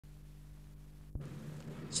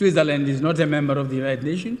Switzerland is not a member of the United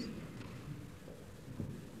Nations.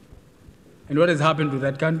 And what has happened to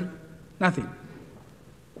that country? Nothing.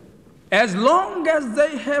 As long as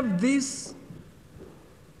they have this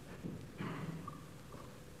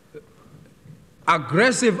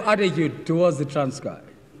aggressive attitude towards the Transkei,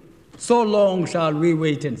 so long shall we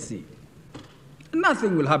wait and see.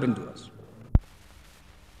 Nothing will happen to us.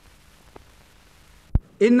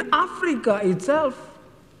 In Africa itself,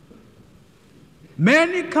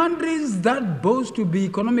 many countries that boast to be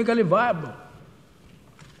economically viable,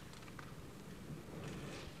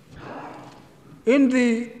 in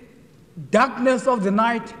the darkness of the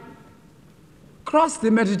night, cross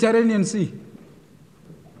the Mediterranean Sea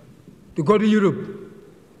to go to Europe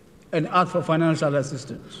and ask for financial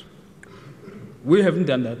assistance. We haven't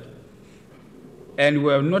done that, and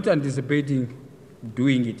we are not anticipating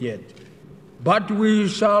doing it yet. But we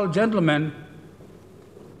shall, gentlemen,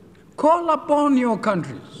 call upon your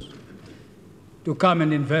countries to come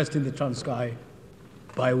and invest in the Transkei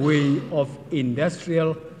by way of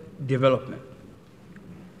industrial development.